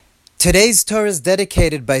Today's Torah is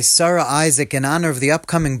dedicated by Sarah Isaac in honor of the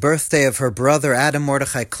upcoming birthday of her brother Adam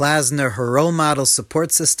Mordechai Klasner, her role model,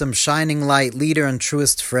 support system, shining light, leader, and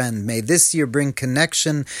truest friend. May this year bring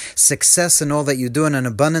connection, success in all that you do, and an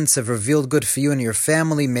abundance of revealed good for you and your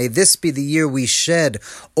family. May this be the year we shed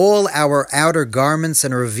all our outer garments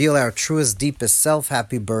and reveal our truest, deepest self.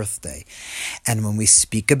 Happy birthday. And when we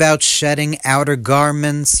speak about shedding outer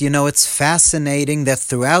garments, it's fascinating that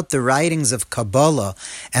throughout the writings of Kabbalah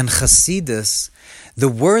and Hasidus, the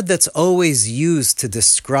word that's always used to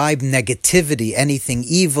describe negativity, anything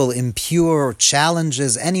evil, impure,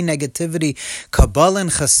 challenges, any negativity, Kabbalah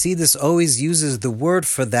and Hasidus always uses the word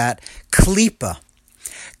for that, klipa.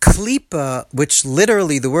 Klipa, which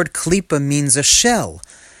literally the word klipa means a shell.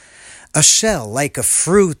 A shell, like a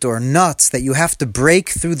fruit or nuts, that you have to break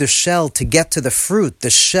through the shell to get to the fruit. The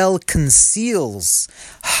shell conceals,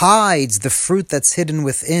 hides the fruit that's hidden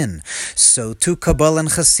within. So too Kabbalah and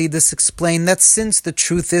Hasidus explain that since the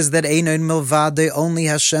truth is that Ein Milvade, only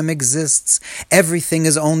Hashem exists, everything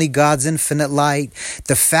is only God's infinite light,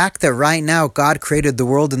 the fact that right now God created the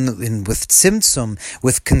world with tzimtzum,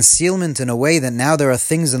 with concealment, in a way that now there are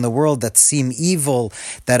things in the world that seem evil,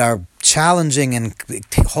 that are challenging and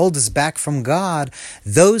hold us back from God,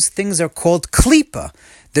 those things are called klipa,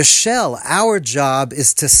 the shell. Our job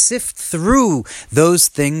is to sift through those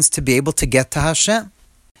things to be able to get to Hashem.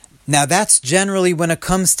 Now that's generally when it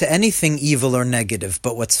comes to anything evil or negative,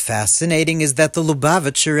 but what's fascinating is that the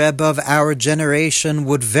Lubavitcher Rebbe of our generation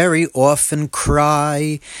would very often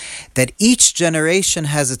cry that each generation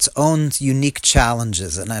has its own unique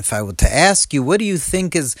challenges. And if I were to ask you, what do you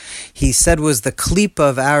think he said was the klipa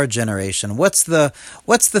of our generation? What's the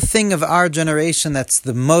thing of our generation that's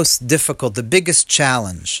the most difficult, the biggest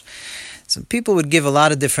challenge? Some people would give a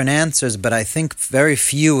lot of different answers, but I think very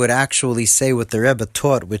few would actually say what the Rebbe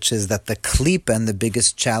taught, which is that the klipa and the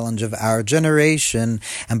biggest challenge of our generation,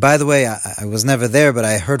 and by the way, I was never there, but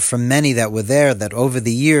I heard from many that were there that over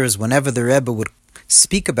the years, whenever the Rebbe would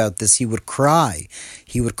speak about this, he would cry.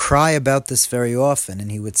 He would cry about this very often,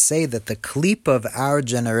 and he would say that the klipa of our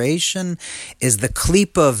generation is the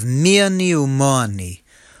klipa of mi ani u'ma ani.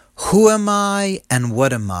 Who am I and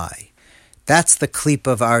what am I? That's the klipa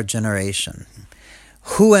of our generation.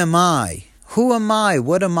 Who am I? Who am I?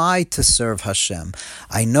 What am I to serve Hashem?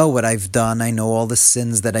 I know what I've done. I know all the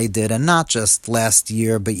sins that I did, and not just last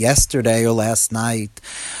year, but yesterday or last night.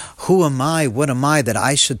 Who am I? What am I that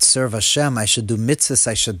I should serve Hashem? I should do mitzvahs.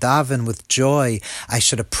 I should daven with joy. I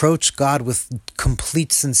should approach God with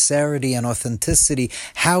complete sincerity and authenticity.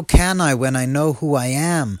 How can I when I know who I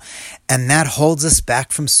am? And that holds us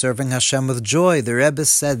back from serving Hashem with joy. The Rebbe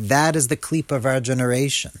said that is the klipa of our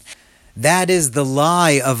generation. That is the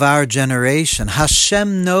lie of our generation.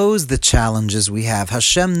 Hashem knows the challenges we have.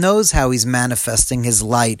 Hashem knows how He's manifesting His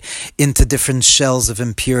light into different shells of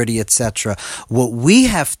impurity, etc. What we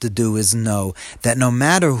have to do is know that no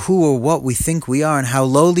matter who or what we think we are and how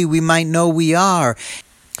lowly we might know we are,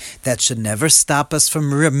 that should never stop us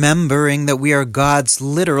from remembering that we are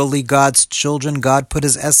literally God's children. God put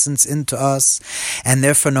His essence into us, and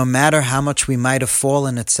therefore no matter how much we might have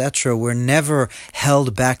fallen, etc., we're never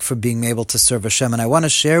held back from being able to serve Hashem. And I want to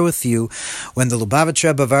share with you, when the Lubavitcher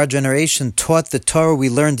Rebbe of our generation taught the Torah we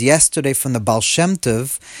learned yesterday from the Baal Shem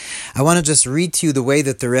Tov, I want to just read to you the way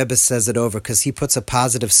that the Rebbe says it over, because he puts a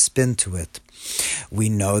positive spin to it. We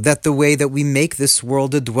know that the way that we make this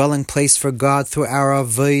world a dwelling place for God through our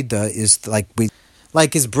avodah is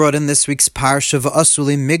like is brought in this week's parsha of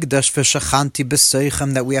Asuli Migdash v'Shachanti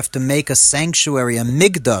b'Seichem, that we have to make a sanctuary, a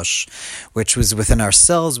Migdash, which was within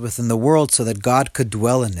ourselves, within the world, so that God could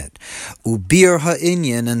dwell in it. Ubir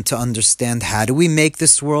ha'inyan, and to understand how do we make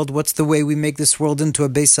this world, what's the way we make this world into a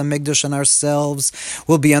Beis HaMikdash in ourselves,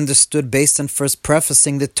 will be understood based on first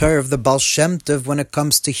prefacing the Torah of the Baal Shem Tov when it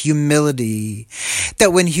comes to humility.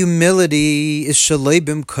 That when humility is shalei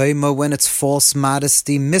b'mkoimo, when it's false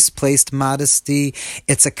modesty, misplaced modesty,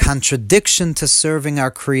 it's a contradiction to serving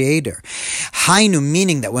our Creator. Hainu,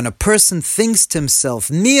 meaning that when a person thinks to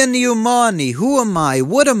himself, mi ani u'ma ani, who am I,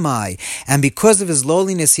 what am I, and because of his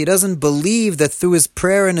lowliness he doesn't believe that through his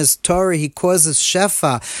prayer and his Torah he causes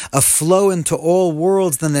shefa, a flow into all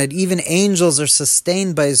worlds, and that even angels are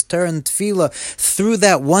sustained by his Torah and tefillah. Through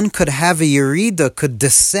that one could have a yerida, could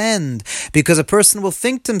descend, because a person will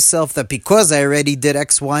think to himself that because I already did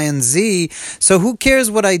X, Y, and Z, so who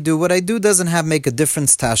cares what I do? What I do doesn't make a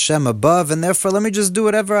difference to Hashem above, and therefore let me just do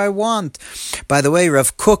whatever I want. By the way,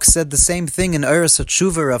 Rav Kook said the same thing in Eretz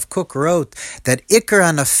HaTshuva. Rav Kook wrote that Ikar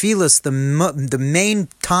Anafilas, the main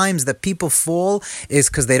times that people fall is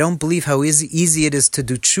because they don't believe how easy it is to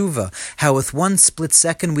do tshuva, how with one split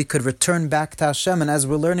second we could return back to Hashem. And as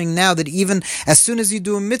we're learning now, that even as soon as you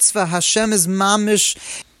do a mitzvah, Hashem is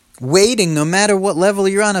mamish waiting, no matter what level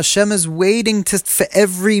you're on. Hashem is waiting for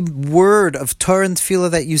every word of Torah and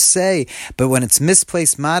Tefillah that you say. But when it's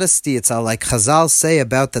misplaced modesty, it's all like Chazal say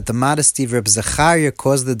about that the modesty of Reb Zechariah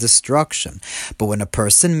caused the destruction. But when a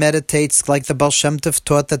person meditates, like the Baal Shem Tov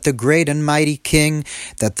taught, that the great and mighty king,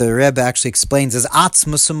 that the Rebbe actually explains as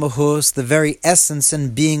Atzmus Mahus, the very essence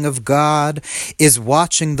and being of God, is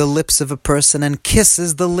watching the lips of a person and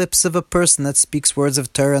kisses the lips of a person that speaks words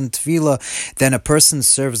of Torah and Tefillah, then a person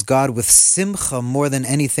serves God with simcha more than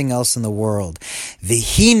anything else in the world.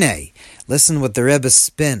 Vihine, listen what the Rebbe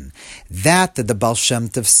spin. That the Baal Shem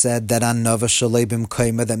Tov said that Anova Shalei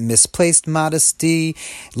B'Mkoima, that misplaced modesty,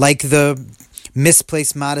 like the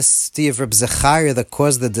misplaced modesty of Reb Zechariah that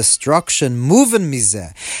caused the destruction, moving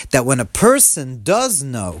mizeh, that when a person does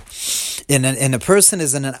know, and a person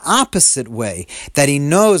is in an opposite way, that he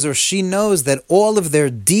knows or she knows that all of their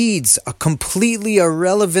deeds are completely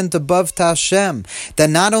irrelevant above to Hashem, that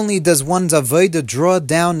not only does one's avodah draw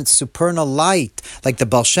down its supernal light, like the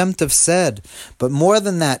Baal Shem Tov said, but more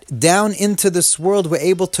than that, down into this world we're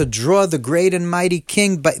able to draw the great and mighty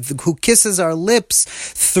King who kisses our lips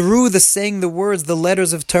through the saying the words, the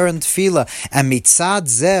letters of Torah and Tefillah. And mitzad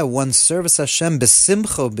zeh, one serves Hashem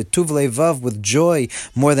besimcha, betuv levav, with joy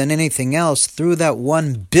more than anything else. Through that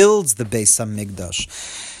one builds the Beis HaMikdash.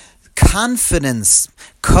 Confidence,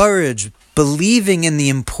 courage, believing in the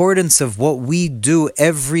importance of what we do,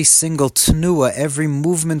 every single tnuah, every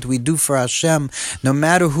movement we do for Hashem, no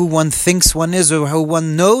matter who one thinks one is or who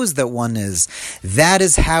one knows that one is. That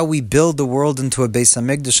is how we build the world into a Beis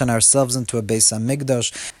HaMikdash and ourselves into a Beis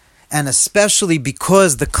HaMikdash. And especially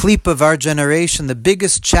because the klip of our generation, the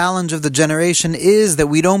biggest challenge of the generation is that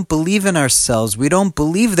we don't believe in ourselves. We don't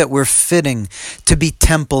believe that we're fitting to be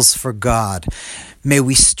temples for God. May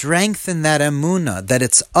we strengthen that emunah, that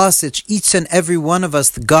it's us, it's each and every one of us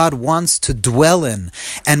that God wants to dwell in.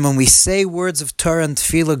 And when we say words of Torah and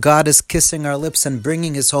Tefillah, God is kissing our lips and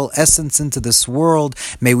bringing His whole essence into this world.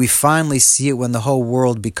 May we finally see it when the whole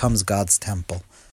world becomes God's temple.